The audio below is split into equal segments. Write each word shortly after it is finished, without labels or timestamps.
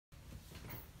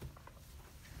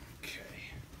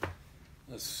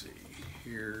Let's see.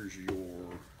 Here's your.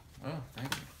 Oh,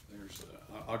 thank you. There's.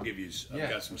 I'll give you. I've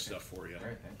got some stuff for you.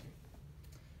 Great, thank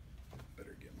you.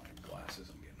 Better get my glasses.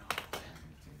 I'm getting old.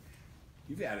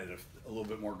 You've added a little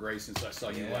bit more grace since I saw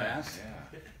you last.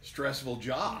 Yeah. Stressful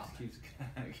job.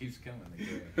 Keeps coming.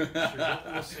 The gray. Sure,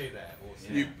 we'll say that. We'll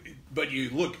say But you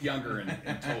look younger in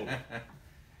total.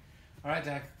 All right,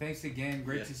 Doc. Thanks again.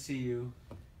 Great Yes. to see you.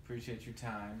 Appreciate your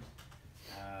time.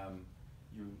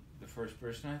 You're the first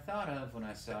person I thought of when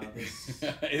I saw this.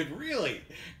 It really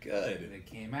good. It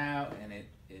came out, and it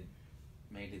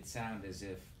made it sound as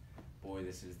if, boy,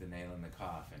 this is the nail in the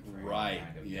coffin for Right, any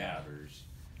kind of yeah. doubters.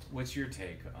 What's your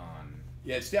take on?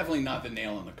 Yeah, it's definitely not the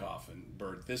nail in the coffin,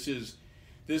 Bert. This is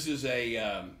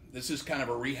kind of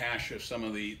a rehash of some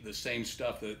of the same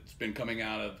stuff that's been coming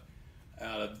out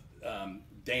of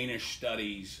Danish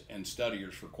studies and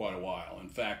studiers for quite a while. In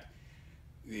fact,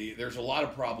 there's a lot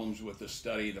of problems with the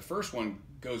study. The first one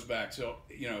goes back to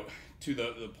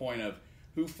the point of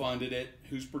who funded it,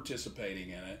 who's participating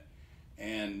in it,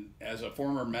 and as a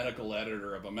former medical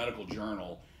editor of a medical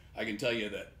journal, I can tell you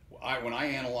that when I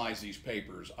analyze these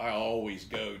papers, I always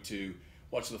go to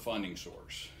what's the funding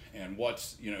source and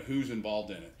who's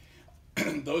involved in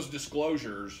it. Those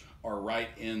disclosures are right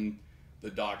in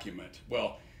the document.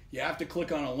 Well, you have to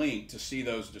click on a link to see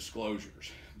those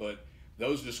disclosures, but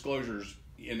those disclosures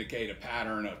indicate a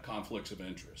pattern of conflicts of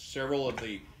interest. Several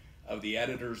of the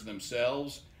editors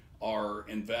themselves are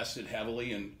invested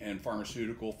heavily in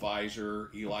pharmaceutical,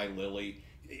 Pfizer, Eli Lilly.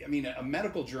 I mean, a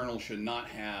medical journal should not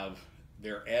have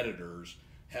their editors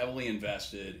heavily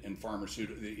invested in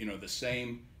pharmaceutical, the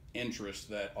same interests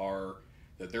that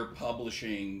they're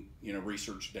publishing,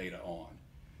 research data on.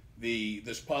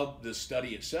 This study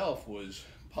itself was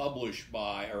published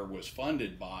by, or was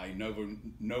funded by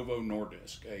Novo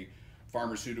Nordisk, a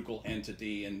pharmaceutical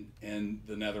entity in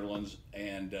the Netherlands,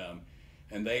 and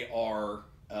they are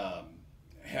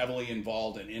heavily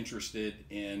involved and interested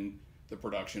in the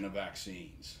production of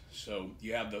vaccines. So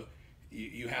you have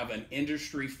an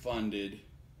industry-funded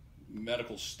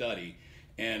medical study,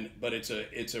 but it's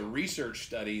a research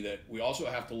study that we also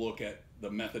have to look at the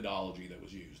methodology that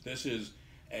was used. This is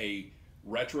a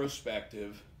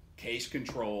retrospective case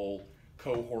control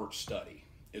cohort study.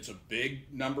 It's a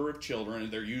big number of children,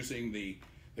 and they're using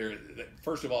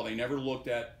first of all, they never looked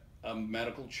at a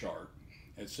medical chart.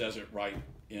 It says it right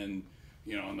in,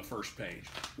 on the first page.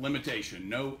 Limitation: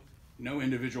 no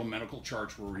individual medical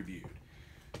charts were reviewed.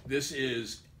 This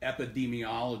is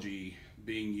epidemiology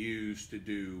being used to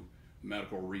do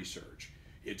medical research.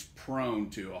 It's prone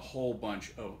to a whole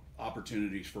bunch of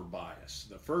opportunities for bias.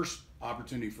 The first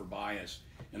opportunity for bias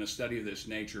in a study of this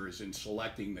nature is in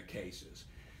selecting the cases.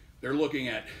 They're looking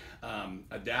at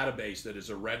a database that is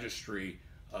a registry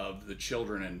of the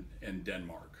children in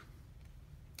Denmark.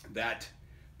 That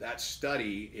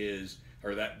study is,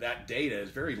 or that data is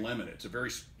very limited. It's a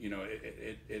very,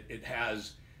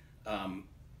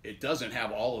 it doesn't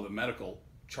have all of the medical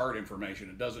chart information.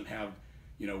 It doesn't have,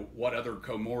 what other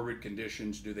comorbid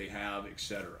conditions do they have,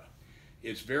 etc.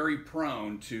 It's very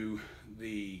prone to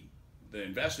the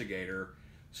investigator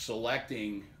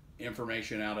selecting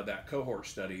information out of that cohort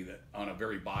study that on a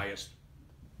very biased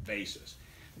basis.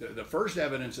 The first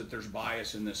evidence that there's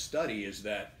bias in this study is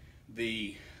that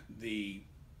the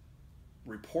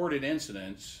reported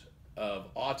incidence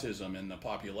of autism in the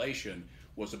population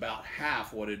was about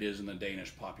half what it is in the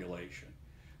Danish population.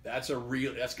 That's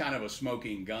kind of a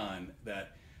smoking gun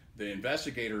that the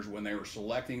investigators, when they were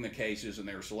selecting the cases and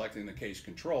they were selecting the case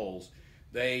controls,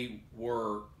 they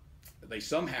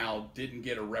somehow didn't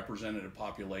get a representative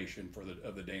population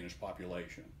of the Danish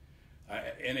population.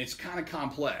 And it's kind of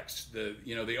complex.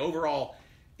 The overall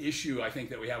issue I think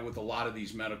that we have with a lot of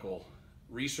these medical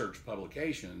research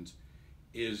publications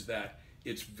is that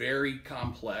it's very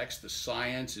complex. The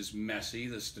science is messy.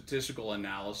 The statistical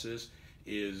analysis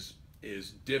is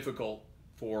difficult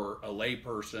for a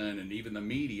layperson and even the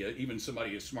media, even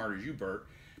somebody as smart as you, Bert,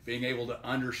 being able to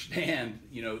understand,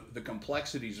 the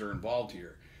complexities that are involved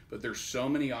here. But there's so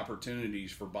many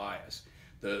opportunities for bias.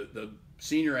 The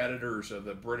senior editors of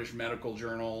the British Medical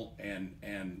Journal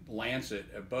and Lancet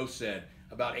have both said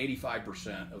about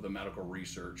 85% of the medical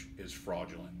research is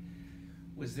fraudulent.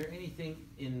 Was there anything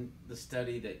in the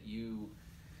study that you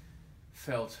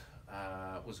felt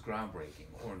was groundbreaking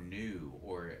or new,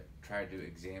 or tried to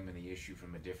examine the issue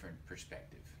from a different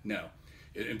perspective? No.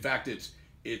 In fact,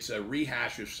 it's a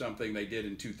rehash of something they did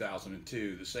in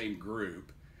 2002. The same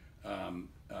group,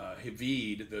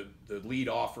 Havid, the lead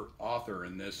author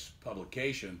in this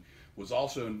publication, was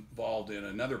also involved in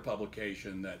another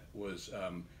publication that was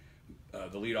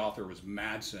the lead author was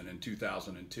Madsen in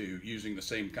 2002, using the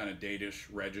same kind of data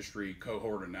registry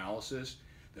cohort analysis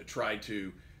that tried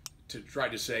to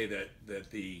say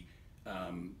that the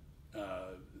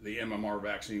MMR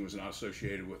vaccine was not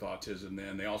associated with autism.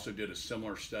 Then they also did a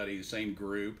similar study, the same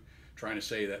group, trying to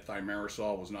say that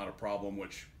thimerosal was not a problem,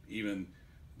 which even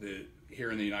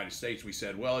here in the United States we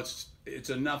said, well, it's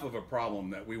enough of a problem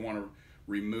that we want to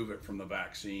remove it from the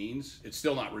vaccines. It's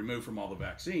still not removed from all the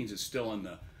vaccines. It's still in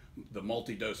the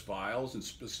multi-dose vials, and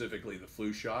specifically the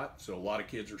flu shot. So a lot of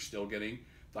kids are still getting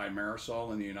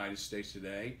thimerosal in the United States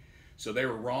today. So they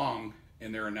were wrong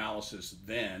in their analysis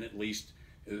then, at least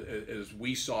as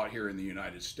we saw it here in the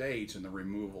United States, in the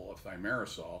removal of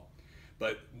thimerosal.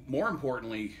 But more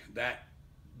importantly,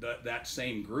 that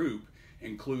same group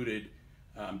included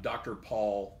Dr.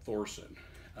 Paul Thorson.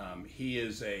 He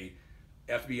is a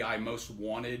FBI most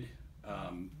wanted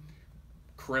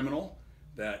criminal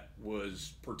that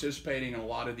was participating in a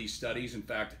lot of these studies. In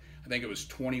fact, I think it was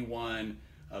 21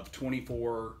 of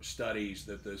 24 studies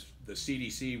that the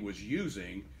CDC was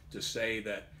using to say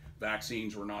that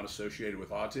vaccines were not associated with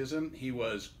autism. He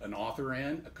was an author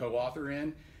in, a co-author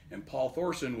in, and Paul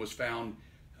Thorson was found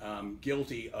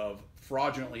guilty of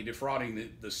fraudulently defrauding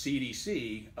the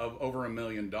CDC of over $1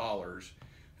 million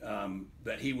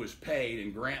that he was paid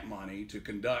in grant money to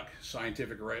conduct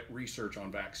scientific research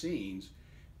on vaccines,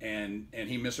 and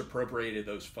he misappropriated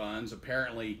those funds.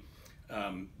 Apparently,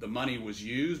 the money was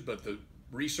used, but the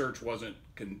research wasn't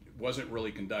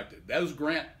really conducted. Those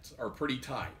grants are pretty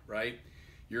tight, right?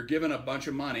 You're given a bunch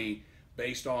of money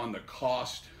based on the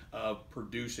cost of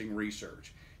producing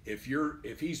research. If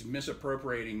he's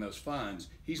misappropriating those funds,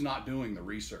 he's not doing the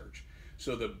research.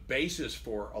 So the basis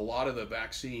for a lot of the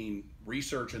vaccine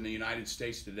research in the United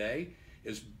States today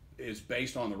is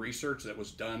based on the research that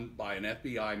was done by an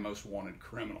FBI most wanted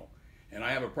criminal. And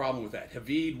I have a problem with that.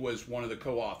 Havid was one of the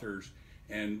co-authors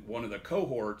and one of the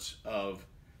cohorts of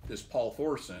this Paul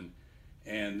Thorson,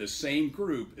 and the same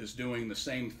group is doing the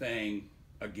same thing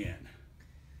again.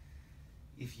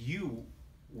 If you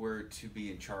were to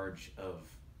be in charge of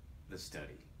the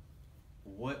study,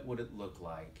 what would it look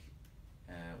like?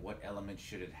 What elements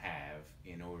should it have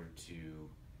in order to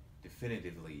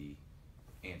definitively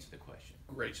answer the question?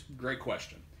 Great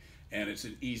question, and it's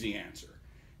an easy answer.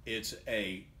 It's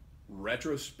a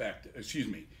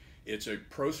it's a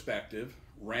prospective,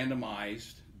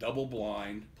 randomized,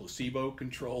 double-blind,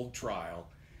 placebo-controlled trial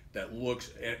that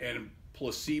looks and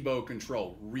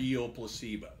placebo-controlled, real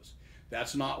placebos.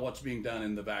 That's not what's being done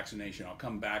in the vaccination. I'll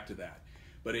come back to that.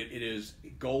 But it is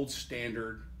gold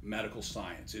standard medical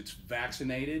science. It's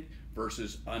vaccinated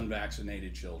versus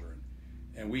unvaccinated children.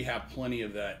 And we have plenty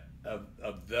of that,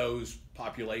 of those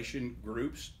population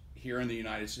groups here in the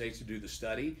United States to do the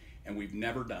study, and we've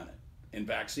never done it. In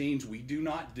vaccines, we do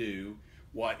not do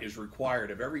what is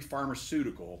required of every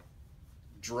pharmaceutical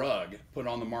drug put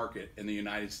on the market in the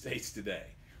United States today.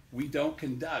 We don't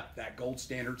conduct that gold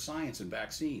standard science in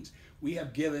vaccines. We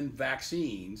have given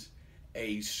vaccines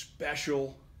a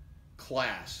special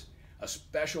class, a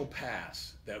special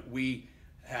pass that we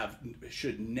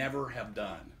should never have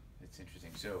done. That's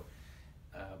interesting. So,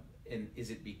 and is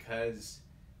it because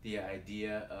the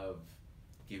idea of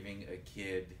giving a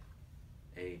kid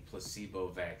a placebo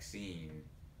vaccine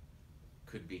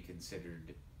could be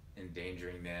considered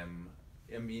endangering them?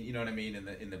 I mean, you know what I mean,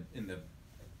 in the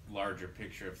larger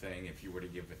picture of thing, if you were to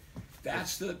give it.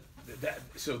 That's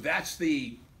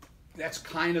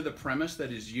kind of the premise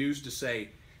that is used to say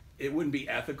it wouldn't be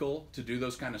ethical to do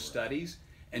those kind of studies,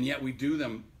 and yet we do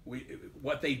them.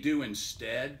 What they do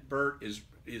instead, Bert,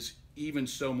 is even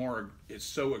so more. It's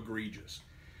so egregious.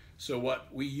 So what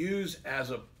we use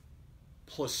as a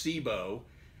placebo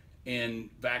in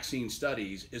vaccine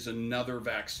studies is another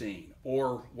vaccine,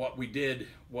 or what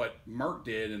Merck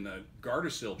did in the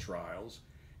Gardasil trials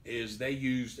is they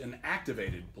used an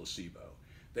activated placebo.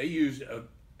 They used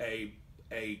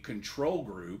a control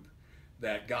group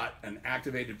that got an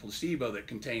activated placebo that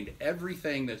contained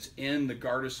everything that's in the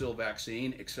Gardasil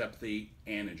vaccine except the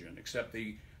antigen, except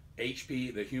the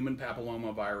HP, the human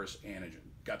papillomavirus antigen.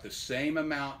 Got the same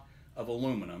amount of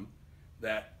aluminum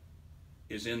that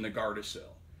is in the Gardasil.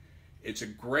 It's a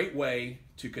great way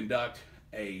to conduct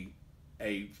a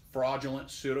fraudulent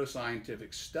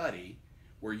pseudoscientific study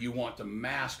where you want to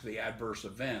mask the adverse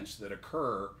events that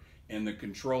occur in the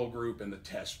control group and the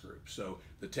test group. So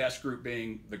the test group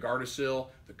being the Gardasil,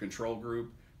 the control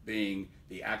group being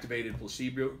the activated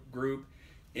placebo group.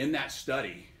 In that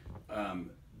study,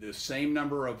 the same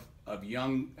number of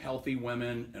young, healthy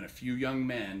women and a few young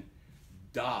men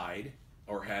died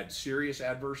or had serious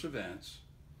adverse events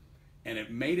and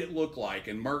it made it look like,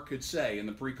 and Merck could say in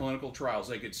the preclinical trials,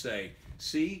 they could say,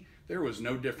 see, there was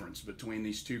no difference between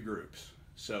these two groups.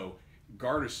 So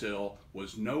Gardasil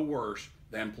was no worse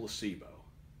than placebo.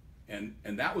 And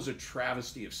that was a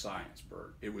travesty of science,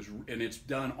 Bert. It was, and it's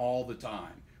done all the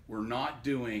time. We're not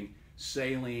doing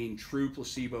saline, true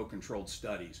placebo-controlled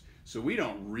studies. So we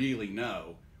don't really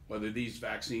know whether these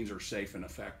vaccines are safe and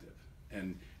effective.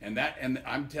 And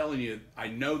I'm telling you, I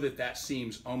know that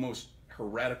seems almost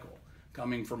heretical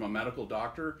coming from a medical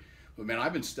doctor, but man,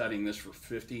 I've been studying this for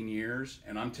 15 years,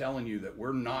 and I'm telling you that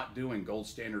we're not doing gold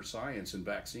standard science in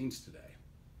vaccines today.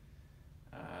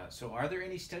 So are there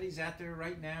any studies out there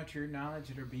right now, to your knowledge,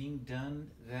 that are being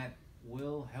done that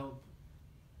will help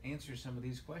answer some of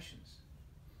these questions?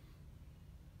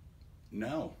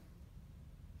 No.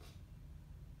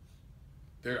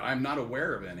 I'm not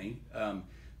aware of any.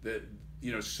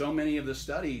 So many of the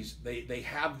studies, they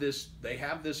have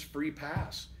this free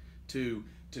pass to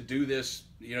do this.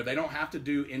 They don't have to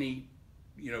do any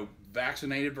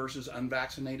vaccinated versus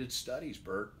unvaccinated studies,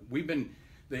 Bert. We've been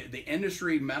the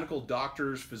industry, medical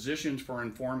doctors, Physicians for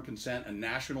Informed Consent, a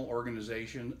national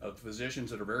organization of physicians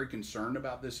that are very concerned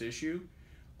about this issue,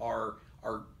 are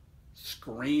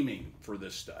screaming for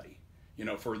this study.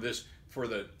 For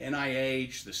the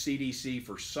NIH, the CDC,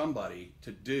 for somebody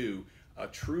to do a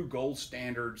true gold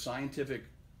standard scientific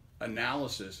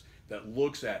analysis that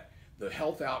looks at the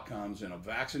health outcomes in a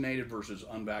vaccinated versus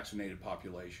unvaccinated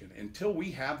population. Until we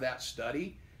have that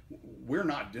study, we're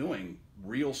not doing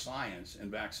real science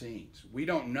in vaccines. We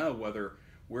don't know whether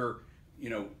we're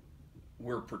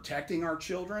protecting our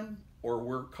children or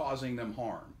we're causing them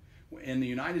harm. In the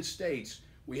United States,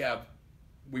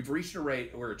 we've reached a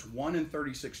rate where it's 1 in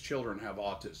 36 children have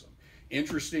autism.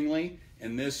 Interestingly,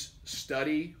 in this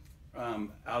study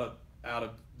out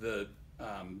of the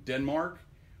Denmark,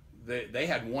 they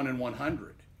had 1 in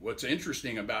 100. What's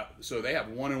interesting so they have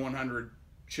 1 in 100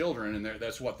 children, and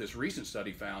that's what this recent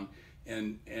study found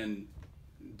in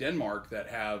Denmark that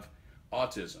have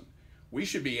autism. We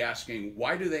should be asking,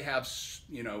 why do they have,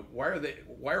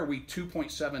 why are we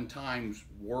 2.7 times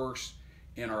worse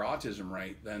in our autism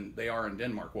rate than they are in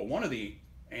Denmark? Well, one of the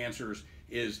answers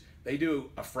is they do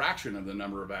a fraction of the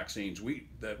number of vaccines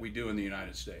that we do in the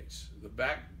United States.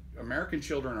 American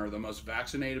children are the most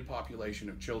vaccinated population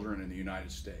of children in the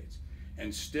United States.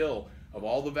 And still, of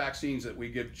all the vaccines that we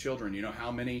give children, you know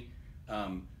how many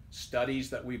studies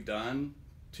that we've done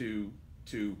to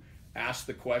ask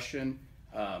the question,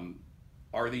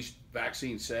 are these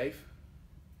vaccines safe?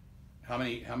 How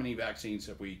many vaccines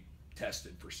have we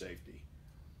tested for safety?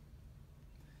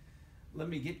 Let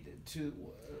me get to...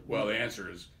 Well, the answer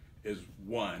is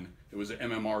one. It was an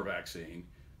MMR vaccine.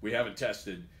 We haven't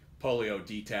tested polio,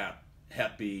 DTaP,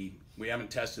 Hep B. We haven't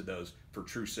tested those for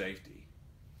true safety.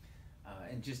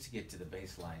 And just to get to the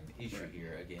baseline issue Right.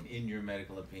 here, again, in your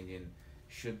medical opinion,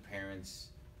 should parents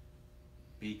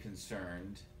be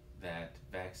concerned that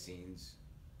vaccines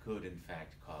could in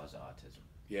fact cause autism?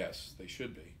 Yes, they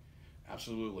should be.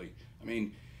 Absolutely. I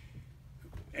mean,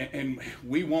 and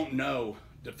we won't know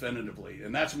definitively,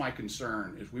 and that's my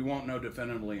concern, is we won't know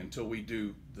definitively until we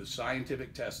do the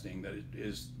scientific testing that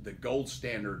is the gold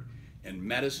standard in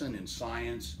medicine, in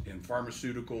science, in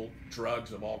pharmaceutical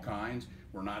drugs of all kinds.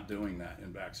 We're not doing that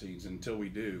in vaccines. Until we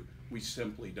do, we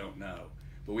simply don't know.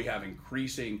 But we have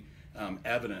increasing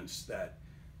evidence that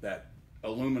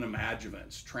aluminum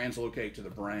adjuvants translocate to the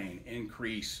brain,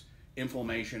 increase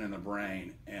inflammation in the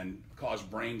brain, and cause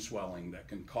brain swelling that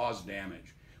can cause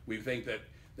damage. We think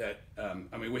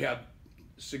we have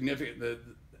significant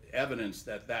evidence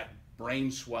that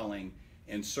brain swelling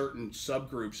in certain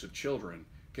subgroups of children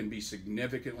can be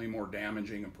significantly more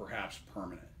damaging and perhaps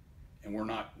permanent. And we're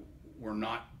not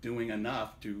doing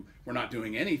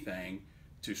anything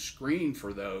to screen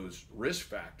for those risk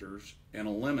factors and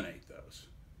eliminate those,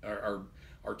 or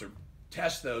to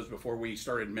test those before we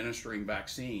start administering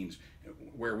vaccines,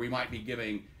 where we might be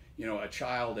giving a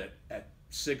child at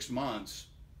 6 months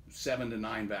 7 to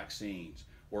 9 vaccines,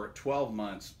 or at 12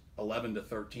 months 11 to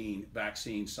 13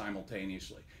 vaccines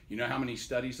simultaneously. You know how many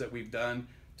studies that we've done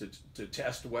to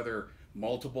test whether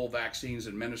multiple vaccines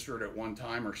administered at one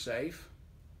time are safe?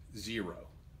 0.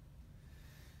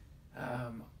 I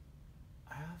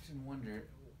often wonder,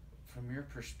 from your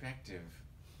perspective,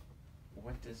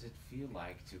 what does it feel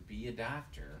like to be a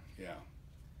doctor? Yeah.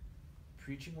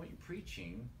 Preaching what you're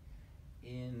preaching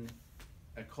in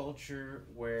a culture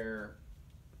where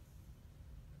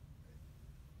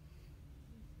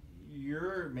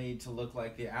you're made to look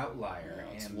like the outlier.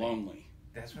 Yeah, it's and lonely.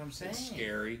 That's what I'm saying. It's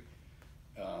scary.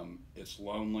 It's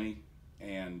lonely,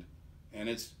 and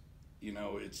it's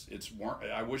it's.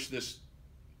 I wish this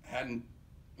hadn't,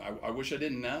 I wish I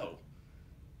didn't know.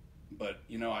 But,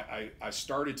 you know, I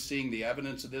started seeing the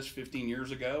evidence of this 15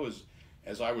 years ago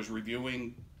as I was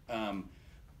reviewing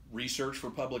research for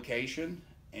publication,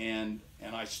 and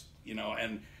I, you know,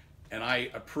 and I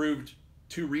approved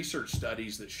 2 research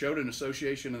studies that showed an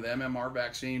association of the MMR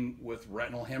vaccine with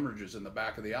retinal hemorrhages in the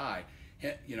back of the eye.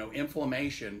 You know,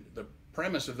 inflammation. The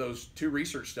premise of those 2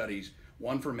 research studies,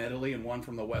 one from Italy and one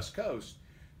from the West Coast,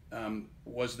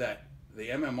 was that the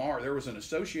MMR, there was an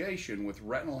association with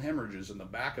retinal hemorrhages in the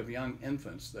back of young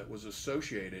infants that was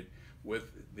associated with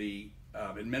the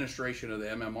administration of the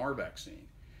MMR vaccine.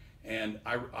 And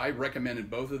I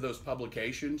recommended both of those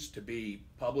publications to be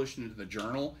published into the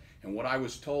journal. And what I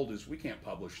was told is, we can't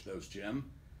publish those,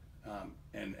 Jim.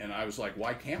 And I was like,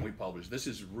 why can't we publish? This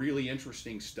is really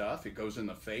interesting stuff. It goes in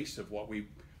the face of what we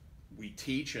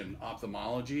teach in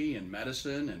ophthalmology and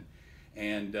medicine.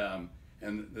 And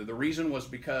the reason was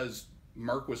because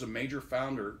Merck was a major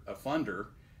funder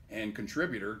and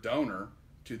contributor, donor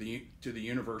to the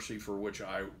university for which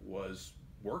I was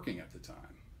working at the time.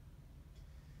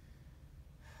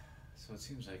 So it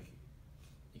seems like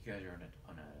you guys are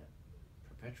on a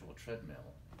perpetual treadmill.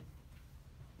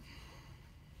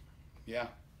 Yeah,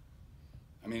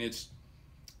 I mean,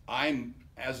 I'm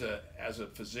as a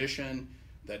physician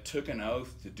that took an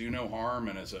oath to do no harm,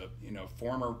 and as a, you know,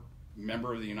 former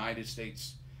member of the United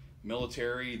States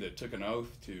military that took an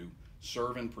oath to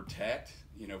serve and protect,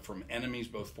 you know, from enemies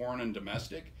both foreign and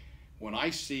domestic. When I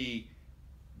see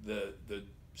the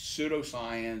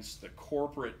pseudoscience, the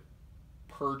corporate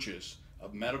purchase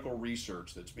of medical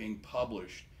research that's being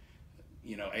published,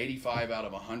 you know, 85 out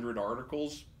of 100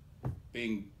 articles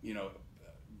being, you know,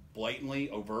 blatantly,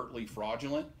 overtly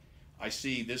fraudulent, I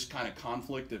see this kind of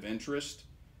conflict of interest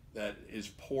that is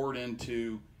poured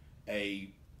into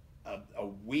a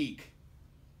weak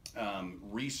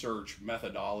research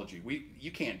methodology.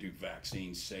 You can't do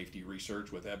vaccine safety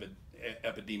research with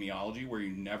epidemiology where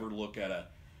you never look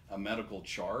at a medical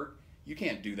chart. You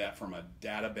can't do that from a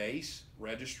database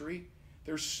registry.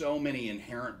 There's so many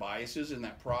inherent biases in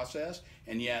that process,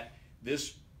 and yet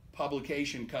this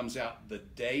publication comes out the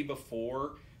day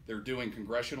before they're doing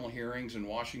congressional hearings in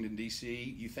Washington,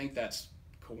 D.C. You think that's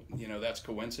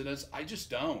coincidence? I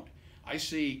just don't. I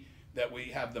see that we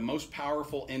have the most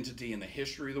powerful entity in the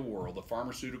history of the world, the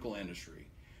pharmaceutical industry,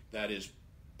 that is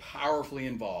powerfully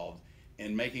involved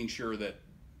in making sure that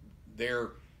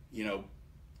their, you know,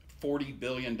 $40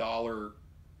 billion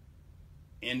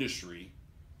industry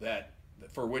that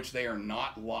for which they are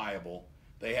not liable,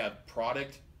 they have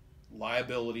product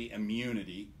liability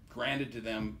immunity granted to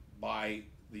them by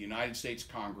the United States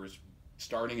Congress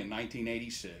starting in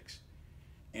 1986.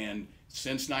 And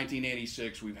since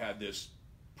 1986, we've had this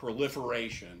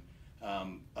proliferation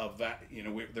of that. You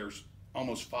know, there's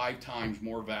almost 5 times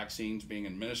more vaccines being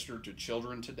administered to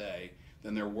children today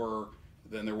than there was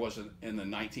in the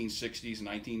 1960s,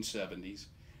 1970s.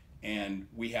 And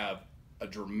we have a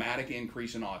dramatic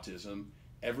increase in autism.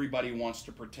 Everybody wants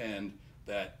to pretend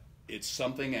that it's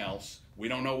something else. We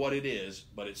don't know what it is,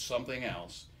 but it's something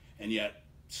else. And yet,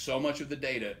 so much of the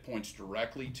data points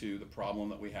directly to the problem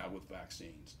that we have with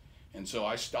vaccines. And so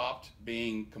I stopped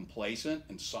being complacent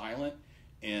and silent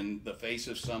in the face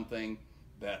of something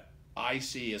that I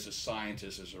see as a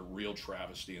scientist as a real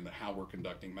travesty in how we're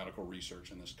conducting medical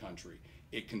research in this country.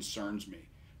 It concerns me.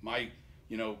 I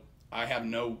have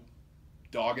no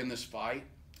dog in this fight.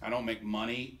 I don't make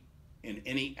money in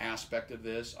any aspect of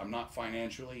this. I'm not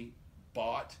financially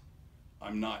bought.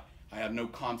 I have no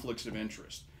conflicts of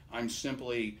interest. I'm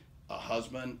simply a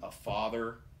husband, a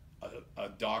father, a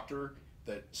doctor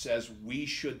that says we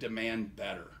should demand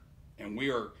better. And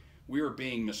we are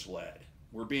being misled.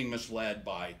 We're being misled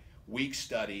by weak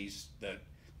studies that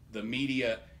the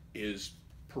media is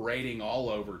parading all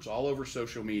over. It's all over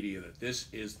social media that this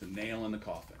is the nail in the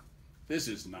coffin. This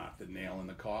is not the nail in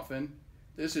the coffin.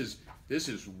 This is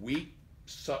weak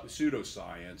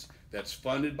pseudoscience that's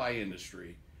funded by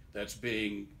industry, that's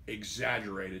being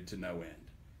exaggerated to no end.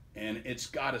 And it's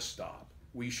got to stop.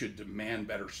 We should demand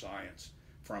better science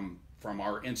from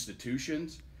our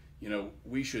institutions. You know,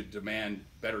 we should demand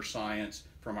better science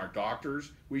from our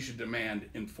doctors. We should demand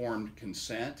informed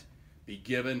consent be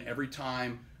given every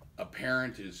time a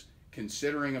parent is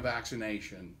considering a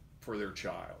vaccination for their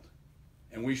child.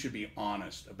 And we should be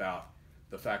honest about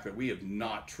the fact that we have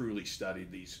not truly studied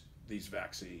these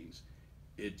vaccines.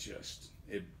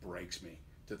 It breaks me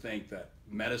to think that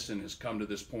medicine has come to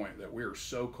this point that we are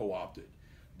so co-opted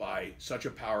by such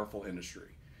a powerful industry.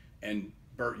 And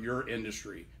Bert, your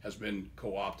industry has been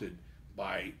co-opted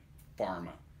by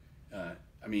pharma.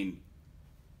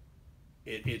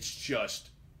 It's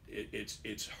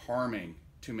it's harming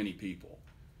too many people,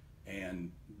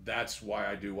 and that's why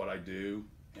I do what I do.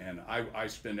 And I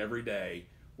spend every day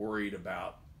worried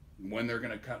about when they're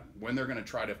going to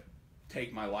try to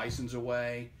take my license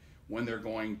away, when they're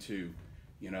going to,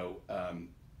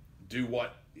 do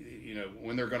what,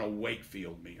 when they're going to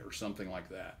Wakefield me or something like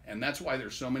that. And that's why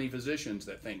there's so many physicians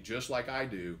that think just like I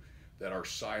do, that are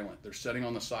silent. They're sitting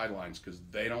on the sidelines because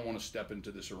they don't want to step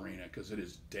into this arena because it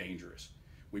is dangerous.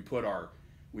 We put our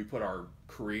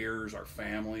careers, our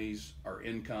families, our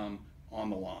income on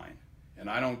the line, and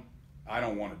I don't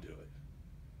want to do it.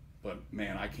 But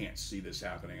man, I can't see this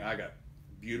happening. I got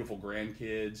beautiful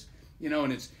grandkids,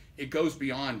 and it goes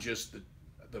beyond just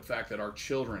the fact that our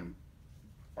children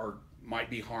might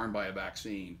be harmed by a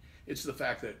vaccine. It's the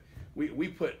fact that we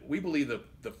believe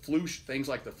the flu things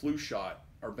like the flu shot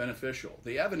are beneficial.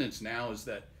 The evidence now is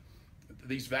that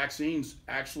these vaccines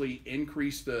actually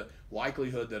increase the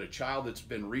likelihood that a child that's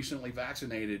been recently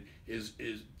vaccinated is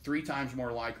 3 times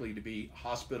more likely to be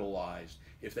hospitalized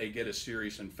if they get a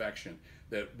serious infection.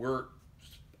 That we're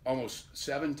almost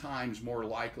 7 times more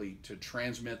likely to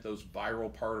transmit those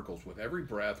viral particles with every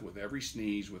breath, with every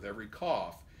sneeze, with every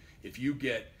cough, if you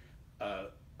get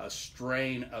a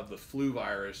strain of the flu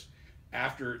virus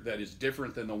after that is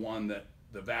different than the one that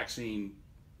the vaccine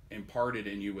imparted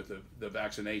in you with the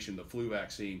vaccination, the flu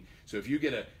vaccine. So if you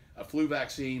get a flu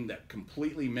vaccine that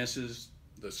completely misses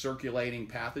the circulating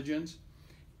pathogens,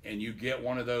 and you get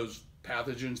one of those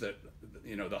pathogens that,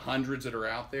 the hundreds that are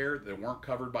out there that weren't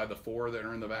covered by the 4 that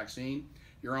are in the vaccine,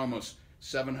 you're almost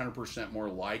 700% more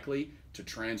likely to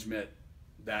transmit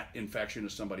that infection to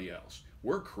somebody else.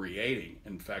 We're creating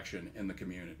infection in the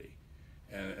community.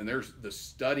 And there's the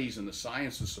studies and the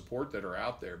science to support that are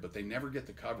out there, but they never get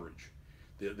the coverage.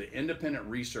 The independent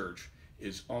research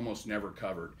is almost never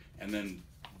covered, and then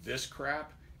this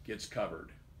crap gets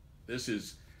covered. This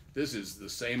is the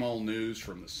same old news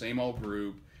from the same old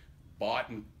group,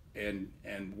 bought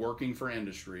and working for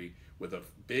industry with a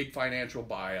big financial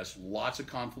bias, lots of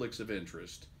conflicts of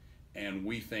interest, and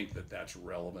we think that that's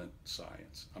relevant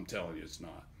science. I'm telling you, it's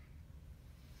not.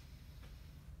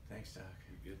 Thanks, Doc.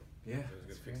 You good? Yeah. I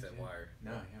was gonna fix that wire.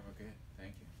 No, yeah, we're good.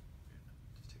 Thank you.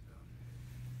 Just take it off.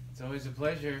 It's always a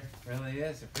pleasure. Really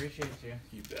is. Appreciate you.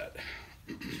 You bet.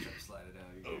 Just try to slide it out.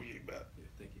 You're Oh, good. you bet. Yeah,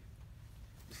 thank you.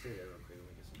 Just stay there real quick. Let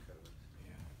me get some cutaways.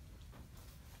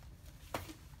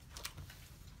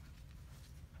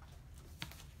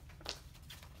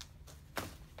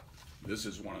 Yeah.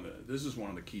 This is one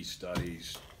of the key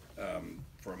studies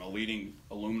from a leading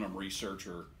aluminum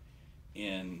researcher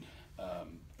in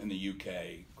the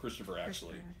UK, Christopher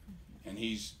Axley, and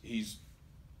he's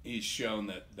shown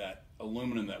that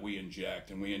aluminum that we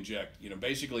inject,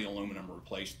 basically aluminum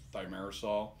replaced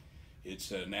thimerosal.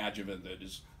 It's an adjuvant that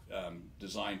is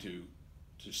designed to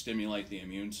stimulate the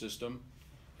immune system,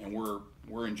 and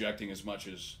we're injecting as much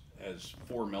as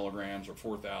 4 milligrams or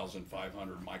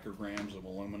 4,500 micrograms of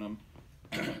aluminum,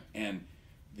 and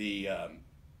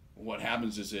what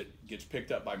happens is it gets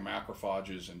picked up by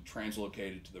macrophages and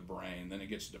translocated to the brain. Then it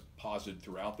gets deposited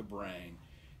throughout the brain.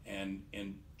 And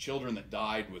in children that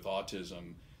died with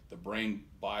autism, the brain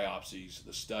biopsies,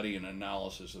 the study and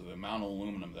analysis of the amount of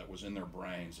aluminum that was in their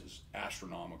brains is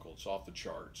astronomical. It's off the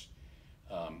charts.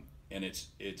 And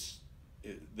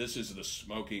this is the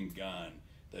smoking gun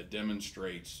that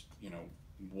demonstrates,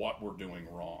 what we're doing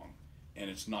wrong. And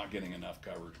it's not getting enough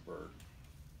coverage, Bert.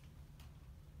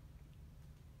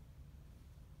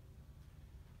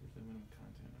 Aluminum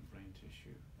content of brain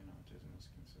tissue in autism is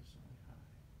consistently high.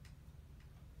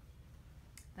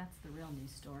 That's the real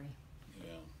news story.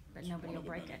 Yeah. But it's nobody one will of the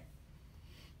break many. it.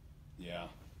 Yeah.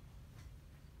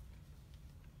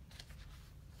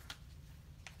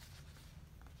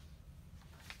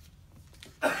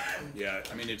 Yeah,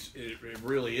 I mean, it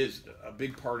really is a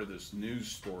big part of this news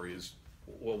story is,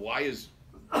 well, why is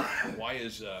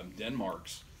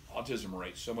Denmark's autism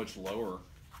rate so much lower,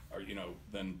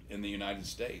 than in the United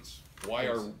States? Why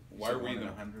are we the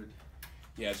 100?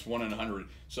 Yeah, it's 1 in 100.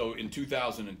 So in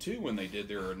 2002, when they did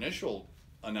their initial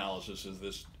analysis of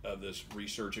this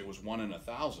research, it was 1 in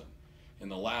 1,000. In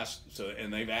the last,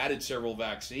 and they've added several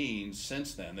vaccines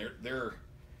since then.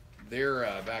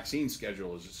 Their vaccine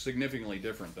schedule is significantly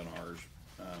different than ours.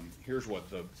 Here's what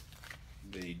the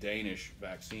Danish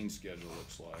vaccine schedule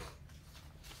looks like.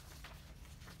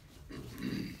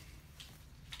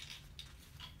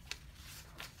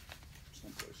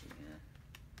 Someplace in here.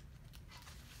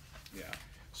 Yeah.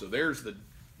 So there's the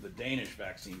Danish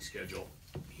vaccine schedule.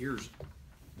 Here's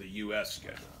the U.S.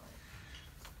 schedule.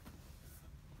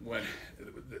 when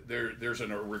there's a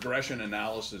regression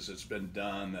analysis that's been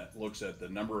done that looks at the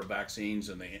number of vaccines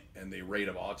and the rate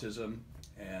of autism,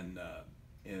 and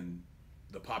in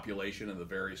the population of the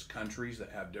various countries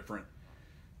that have different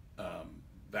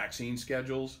vaccine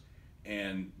schedules,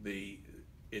 and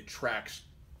it tracks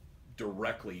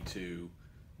directly to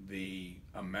the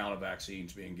amount of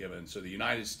vaccines being given. So the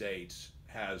United States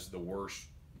has the worst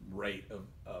rate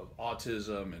of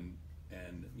autism and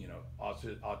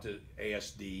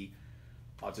ASD,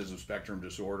 autism spectrum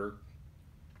disorder,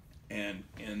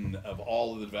 and of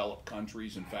all of the developed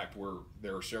countries. In fact,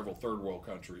 there are several third world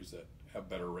countries that have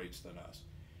better rates than us.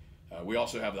 We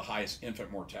also have the highest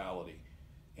infant mortality,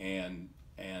 and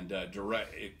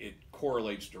it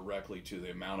correlates directly to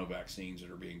the amount of vaccines that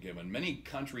are being given. Many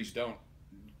countries don't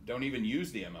even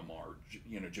use the MMR.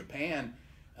 Japan,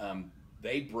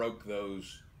 they broke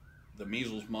the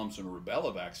measles, mumps, and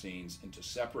rubella vaccines into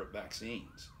separate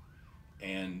vaccines,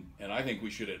 and I think we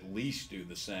should at least do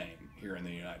the same here in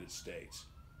the United States.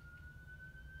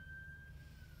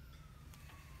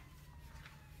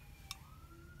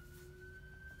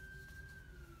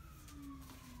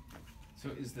 So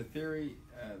is the theory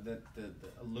that the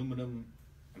aluminum,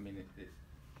 I mean,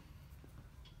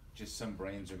 just some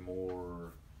brains are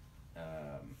more,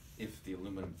 if the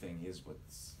aluminum thing is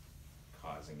what's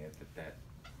causing it, that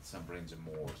some brains are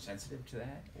more sensitive to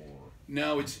that, or?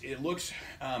 No, it looks,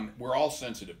 we're all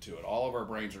sensitive to it. All of our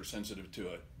brains are sensitive to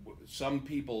it. Some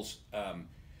people's,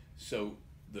 so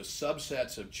the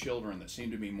subsets of children that seem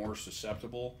to be more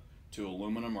susceptible to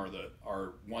aluminum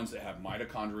are ones that have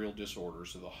mitochondrial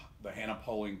disorders. So the Hannah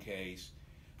Poling case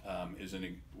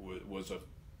was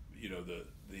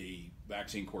the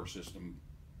vaccine court system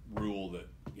rule that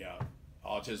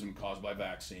autism caused by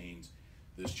vaccines.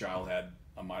 This child had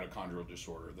a mitochondrial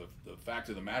disorder. The fact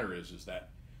of the matter is that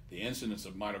the incidence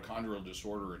of mitochondrial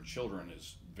disorder in children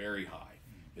is very high,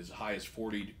 as high as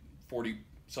 40.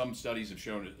 Some studies have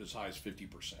shown it as high as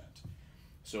 50%.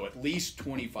 So at least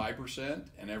 25%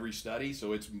 in every study.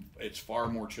 So it's far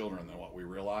more children than what we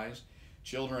realize.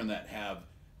 Children that have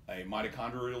a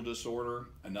mitochondrial disorder.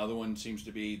 Another one seems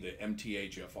to be the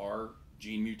MTHFR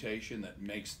gene mutation that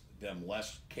makes them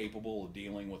less capable of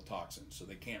dealing with toxins. So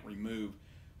they can't remove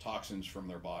toxins from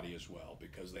their body as well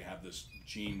because they have this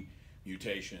gene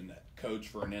mutation that codes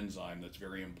for an enzyme that's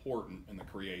very important in the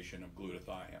creation of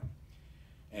glutathione.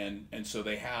 And so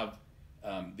they have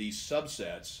these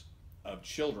subsets of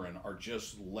children are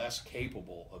just less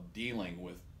capable of dealing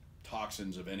with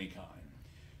toxins of any kind.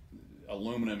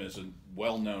 Aluminum is a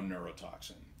well-known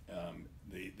neurotoxin.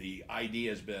 The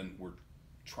idea has been we're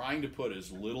trying to put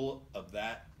as little of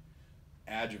that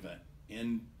adjuvant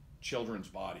in children's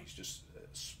bodies, just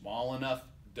a small enough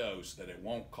dose that it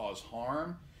won't cause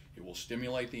harm. It will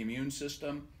stimulate the immune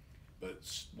system. But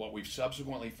what we've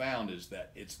subsequently found is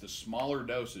that it's the smaller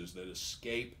doses that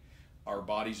escape our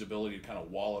body's ability to kind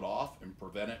of wall it off and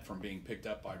prevent it from being picked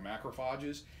up by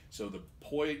macrophages. So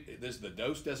the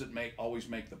dose doesn't always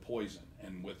make the poison.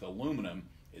 And with aluminum,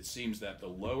 it seems that the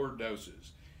lower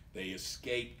doses, they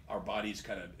escape our body's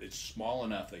it's small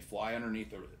enough, they fly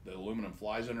underneath, the aluminum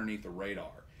flies underneath the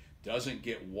radar, doesn't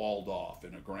get walled off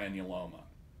in a granuloma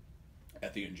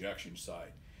at the injection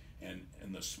site. And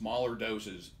the smaller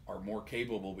doses are more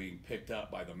capable of being picked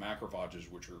up by the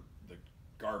macrophages, which are the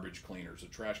garbage cleaners, the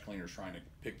trash cleaners trying to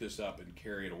pick this up and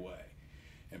carry it away.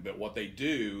 But what they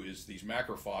do is these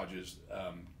macrophages,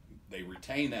 they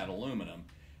retain that aluminum,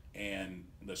 and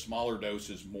the smaller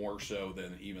doses more so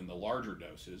than even the larger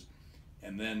doses.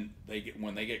 And then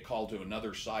when they get called to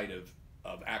another site of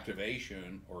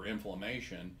activation or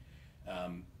inflammation,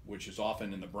 which is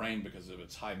often in the brain because of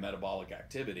its high metabolic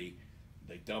activity,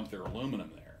 they dump their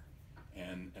aluminum there.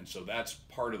 And so that's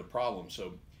part of the problem.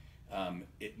 So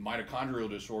mitochondrial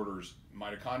disorders,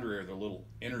 mitochondria are the little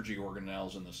energy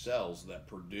organelles in the cells that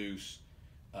produce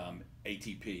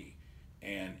ATP.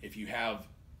 And if you have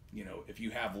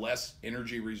less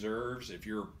energy reserves, if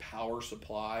your power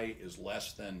supply is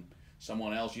less than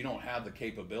someone else, you don't have the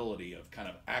capability of kind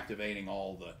of activating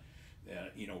all the,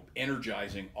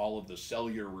 energizing all of the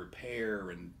cellular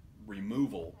repair and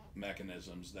removal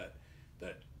mechanisms that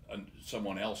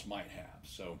someone else might have.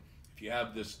 So if you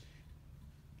have this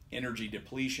energy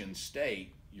depletion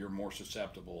state, you're more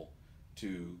susceptible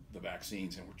to the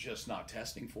vaccines, and we're just not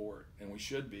testing for it, and we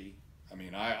should be. I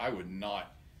mean, I would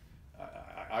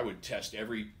test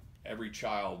every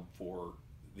child for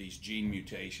these gene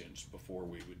mutations before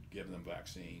we would give them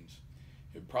vaccines.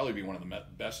 It would probably be one of the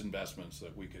best investments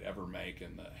that we could ever make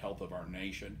in the health of our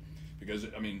nation, because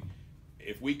I mean,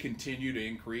 if we continue to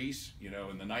increase, in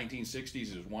the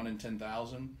 1960s it was 1 in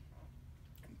 10,000.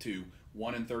 to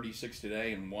 1 in 36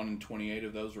 today, and 1 in 28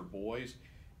 of those are boys.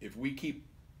 If we keep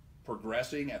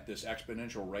progressing at this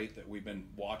exponential rate that we've been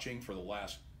watching for the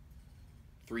last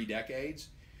 3 decades,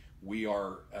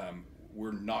 we're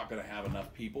not going to have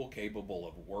enough people capable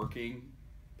of working,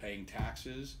 paying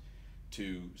taxes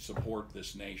to support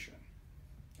this nation,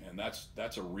 and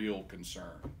that's a real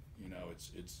concern. You know,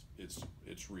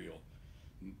 it's real.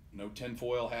 No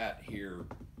tinfoil hat here.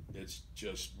 It's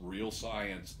just real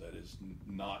science that is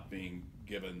not being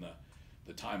given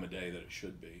the time of day that it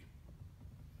should be.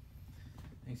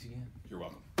 Thanks again. You're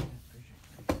welcome. Yeah, appreciate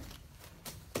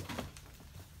it.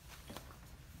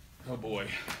 Oh boy.